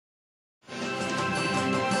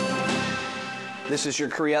This is your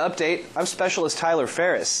Korea Update. I'm Specialist Tyler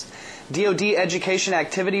Ferris. DoD Education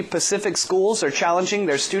Activity Pacific schools are challenging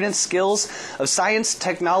their students' skills of science,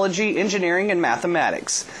 technology, engineering, and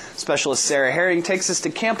mathematics. Specialist Sara Hering takes us to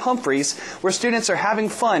Camp Humphreys, where students are having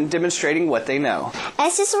fun demonstrating what they know.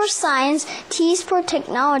 S is for science, T is for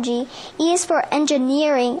technology, E is for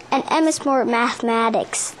engineering, and M is for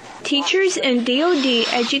mathematics. Teachers in DoD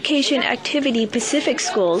Education Activity Pacific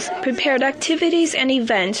schools prepared activities and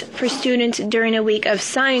events for students during a week of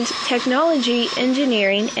science, technology,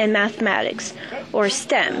 engineering, and mathematics, or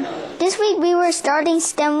STEM. This week we were starting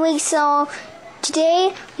STEM week, so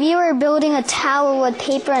today we were building a tower with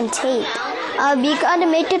paper and tape. We got to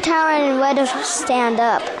make the tower and let it stand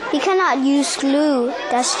up. We cannot use glue,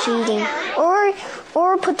 that's cheating.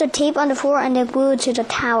 Or put the tape on the floor and then glue it to the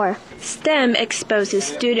tower. STEM exposes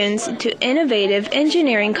students to innovative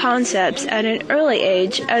engineering concepts at an early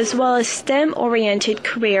age, as well as STEM-oriented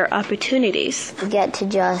career opportunities. We get to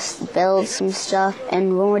just build some stuff,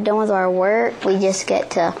 and when we're done with our work, we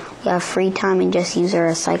have free time and just use our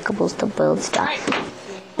recyclables to build stuff.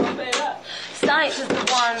 Science is the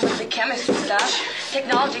one with the chemistry stuff.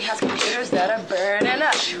 Technology has computers that are burning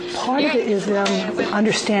up. Part of it is them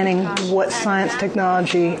understanding what science,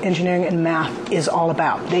 technology, engineering, and math is all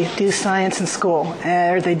about. They do science in school,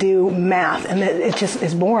 or they do math, and it just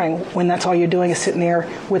is boring when that's all you're doing is sitting there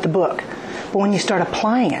with a book. But when you start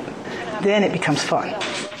applying it, then it becomes fun.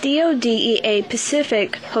 DoDEA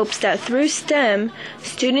Pacific hopes that through STEM,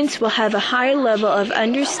 students will have a higher level of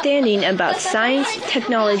understanding about science,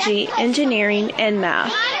 technology, engineering, and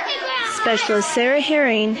math. Specialist Sara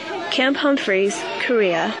Hering, Camp Humphreys,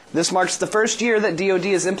 Korea. This marks the first year that DoD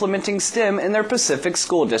is implementing STEM in their Pacific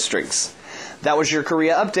school districts. That was your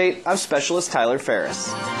Korea Update. I'm Specialist Tyler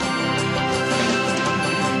Ferris.